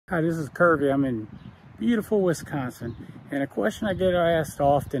Hi, this is Kirby. I'm in beautiful Wisconsin, and a question I get asked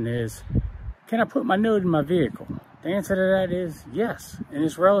often is, can I put my node in my vehicle? The answer to that is yes, and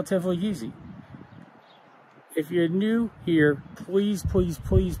it's relatively easy. If you're new here, please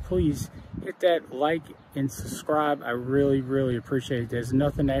hit that like and subscribe. I really appreciate it. There's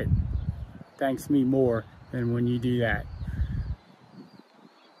nothing that thanks me more than when you do that.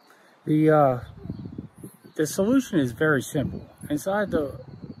 The solution is very simple. Inside the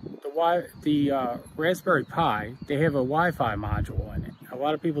Raspberry Pi, they have a Wi-Fi module in it. A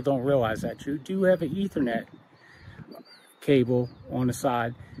lot of people don't realize that. You do have an Ethernet cable on the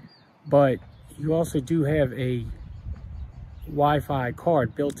side, but you also do have a Wi-Fi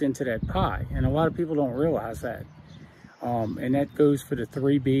card built into that Pi, and a lot of people don't realize that. And that goes for the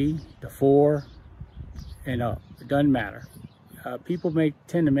 3B, the 4, and up. It doesn't matter. People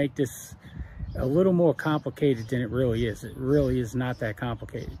tend to make this a little more complicated than it really is. It really is not that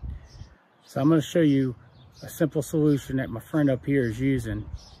complicated. So I'm going to show you a simple solution that my friend up here is using,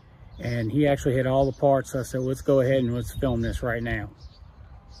 and he actually had all the parts. So I said, let's go ahead and let's film this right now.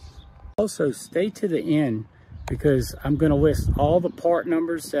 Also, stay to the end, because I'm going to list all the part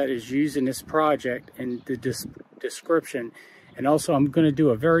numbers that is used in this project in the description. And also I'm going to do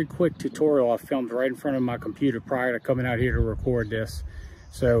a very quick tutorial I filmed right in front of my computer prior to coming out here to record this.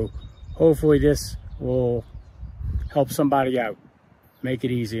 So hopefully this will help somebody out, make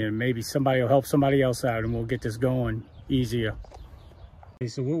it easier, and maybe somebody will help somebody else out, and we'll get this going easier. Okay,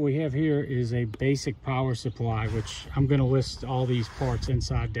 so what we have here is a basic power supply, which I'm going to list all these parts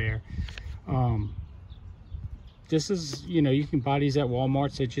inside there. This is, you know, you can buy these at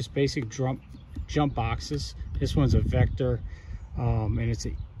Walmart. They're just basic jump boxes. This one's a Vector, and it's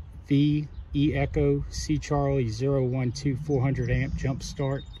a V E Echo C Charlie 012 400 amp jump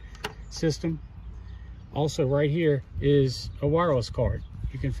start system. Also right here is a wireless card.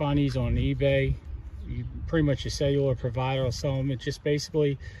 You can find these on eBay. Pretty much a cellular provider will sell them. It just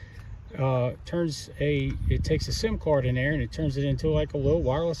basically it takes a SIM card in there and it turns it into like a little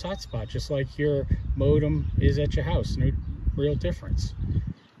wireless hotspot, just like your modem is at your house. No real difference.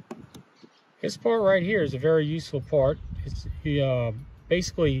 This part right here is a very useful part. It's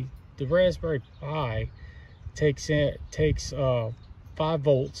basically the Raspberry Pi takes 5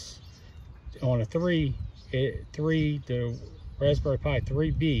 volts on a the Raspberry Pi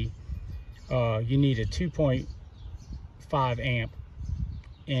 3B. You need a 2.5 amp,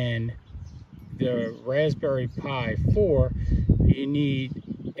 and the Raspberry Pi 4 you need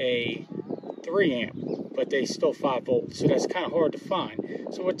a 3 amp, but they still 5 volts, so that's kind of hard to find.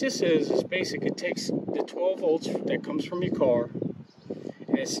 So what this is basically it takes the 12 volts that comes from your car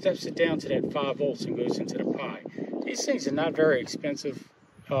and it steps it down to that 5 volts and goes into the Pi. These things are not very expensive.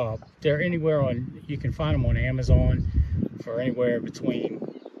 They're anywhere on, you can find them on Amazon for anywhere between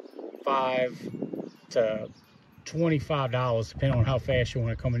 $5 to $25, depending on how fast you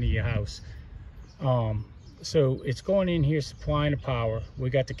want to come into your house. So it's going in here supplying the power. We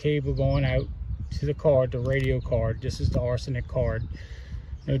got the cable going out to the card, the radio card. This is the arsenic card.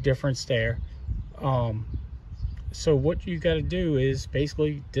 No difference there. So what you got to do is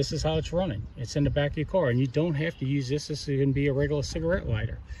basically, this is how it's running. It's in the back of your car, and you don't have to use this. This is going to be a regular cigarette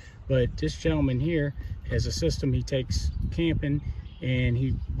lighter. But this gentleman here has a system he takes camping, and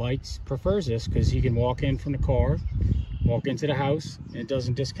he prefers this because he can walk in from the car, walk into the house, and it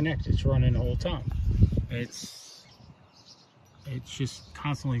doesn't disconnect. It's running the whole time. It's just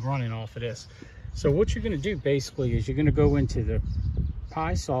constantly running off of this. So what you're going to do basically is you're going to go into the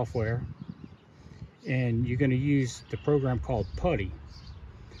Pi software, and you're going to use the program called PuTTY,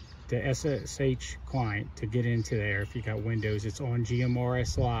 the SSH client, to get into there. If you got Windows, it's on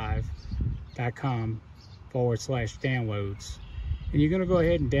GMRSlive.com/downloads. And you're going to go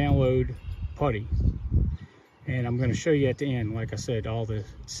ahead and download PuTTY. And I'm going to show you at the end, like I said, all the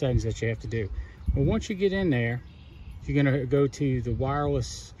settings that you have to do. But once you get in there, you're going to go to the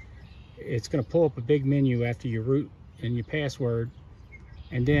wireless. It's going to pull up a big menu after your root and your password.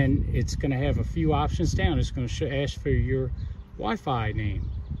 And then it's going to have a few options down. It's going to ask for your Wi-Fi name.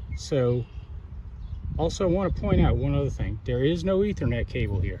 So also I want to point out one other thing. There is no Ethernet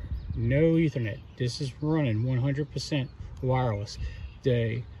cable here. No Ethernet. This is running 100% wireless.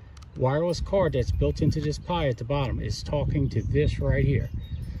 The wireless card that's built into this Pi at the bottom is talking to this right here.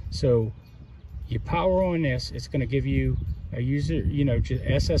 So you power on this, it's going to give you a user, just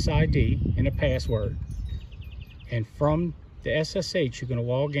SSID and a password. And from the SSH, you're going to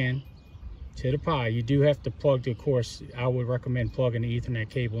log in to the Pi. You do have to plug, of course, I would recommend plugging the Ethernet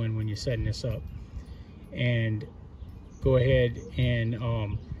cable in when you're setting this up. And go ahead and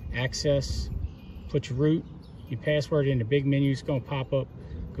access, put your root, your password in. The big menu is going to pop up.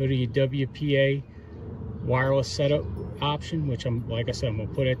 go to your WPA wireless setup option, which like I said, I'm gonna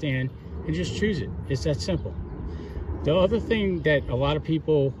put at the end, and just choose it. It's that simple. The other thing that a lot of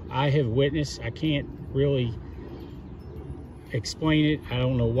people I have witnessed, I can't really explain it, I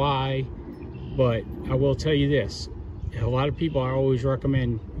don't know why, but I will tell you this. A lot of people, I always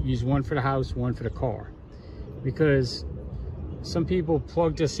recommend use one for the house, one for the car, because some people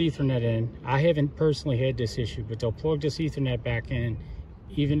plug this Ethernet in. I haven't personally had this issue, but they'll plug this Ethernet back in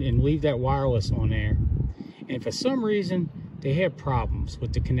and leave that wireless on there. And for some reason, they have problems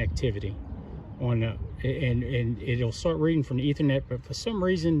with the connectivity on the, and it'll start reading from the Ethernet, but for some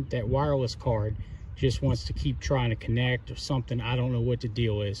reason, that wireless card just wants to keep trying to connect or something. I don't know what the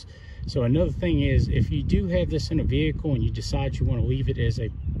deal is. So another thing is, if you do have this in a vehicle and you decide you want to leave it as a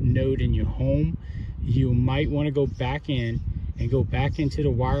node in your home, you might want to go back in and go back into the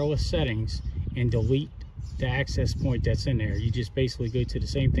wireless settings and delete the access point that's in there. You just basically go to the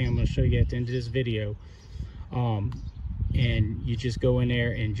same thing I'm going to show you at the end of this video, and you just go in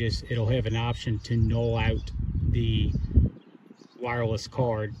there and it'll have an option to null out the wireless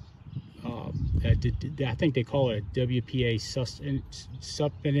card. I think they call it a WPA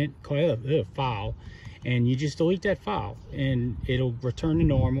supplement file, and you just delete that file and it'll return to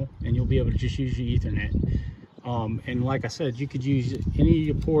normal, and you'll be able to just use your Ethernet. And like I said, you could use any of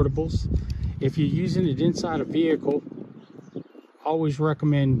your portables. If you're using it inside a vehicle, always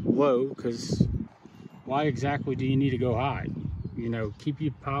recommend low, because why exactly do you need to go high? You know, keep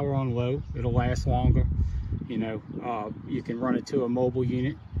your power on low, it'll last longer. You know, you can run it to a mobile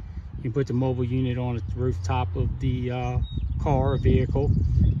unit. You can put the mobile unit on the rooftop of the car or vehicle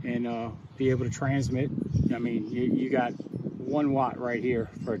and be able to transmit. I mean, you got 1 watt right here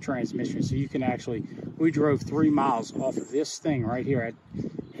for a transmission. So you can actually, we drove 3 miles off of this thing right here at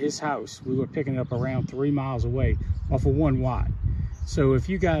his house. We were picking it up around 3 miles away off of 1 watt. So if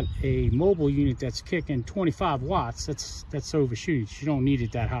you got a mobile unit that's kicking 25 watts, that's overshoots. You don't need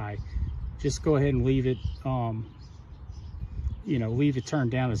it that high. Just go ahead and leave it, you know, leave it turned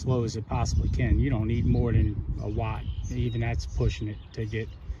down as low as it possibly can. You don't need more than a watt. Even that's pushing it to get,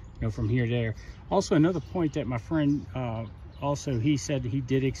 you know, from here to there. Also, another point that my friend, also he said he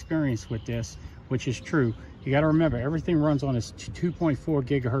did experience with this, which is true. You got to remember, everything runs on this 2.4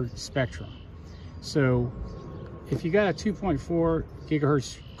 gigahertz spectrum. So if you got a 2.4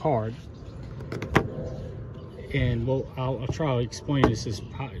 gigahertz card, and well, I'll try to explain this as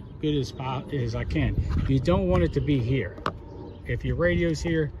good as I can. You don't want it to be here. If your radio's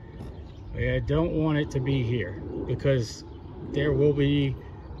here, I don't want it to be here, because there will be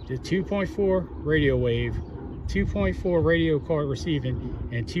the 2.4 radio wave, 2.4 radio card receiving,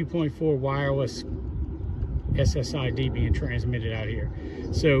 and 2.4 wireless SSID being transmitted out here.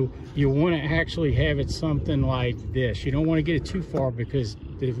 So you want to actually have it something like this. You don't want to get it too far, because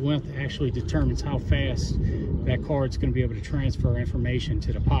the length actually determines how fast that card's going to be able to transfer information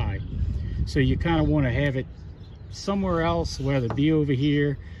to the Pi. So you kind of want to have it somewhere else, whether it be over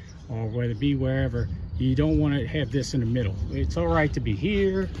here or whether it be wherever. You don't want to have this in the middle. It's all right to be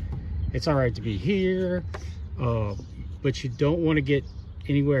here, it's all right to be here, but you don't want to get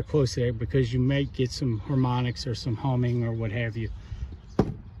anywhere close to there, because you might get some harmonics or some humming or what have you.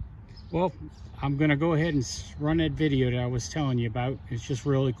 Well, I'm gonna go ahead and run that video that I was telling you about. It's just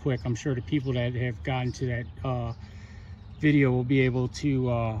really quick. I'm sure the people that have gotten to that video will be able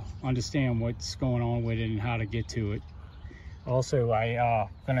to understand what's going on with it and how to get to it. Also, I'm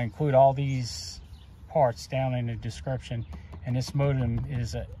gonna include all these parts down in the description, and this modem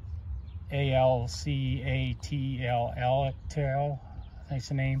is a ALCATEL, ALCATEL, I think it's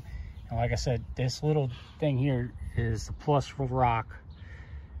the name. And like I said, this little thing here is the plus for rock,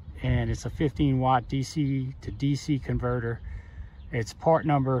 and it's a 15 watt DC to DC converter. It's part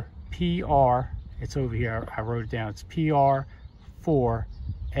number PR, it's over here, I wrote it down, it's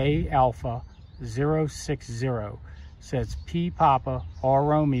PR4A Alpha 060. So it's P Papa R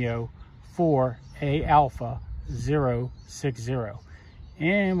Romeo 4A Alpha 060.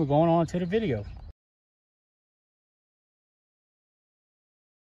 And we're going on to the video.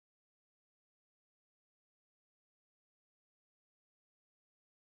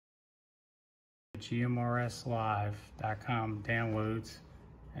 GMRSLive.com downloads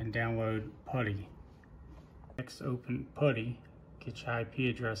and download PuTTY. Next, open PuTTY. Get your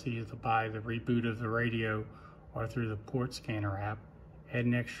IP address either by the reboot of the radio or through the port scanner app. Add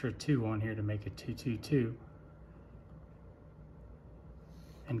an extra 2 on here to make it 222.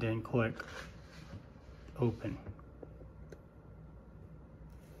 And then click open.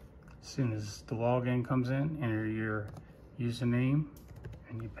 As soon as the login comes in, enter your username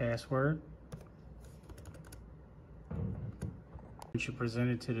and your password. Once you're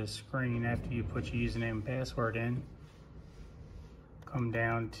presented to the screen after you put your username and password in, come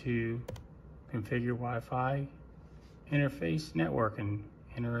down to configure Wi-Fi interface network and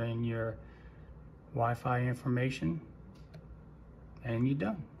enter in your Wi-Fi information, and you're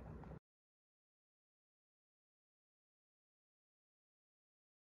done.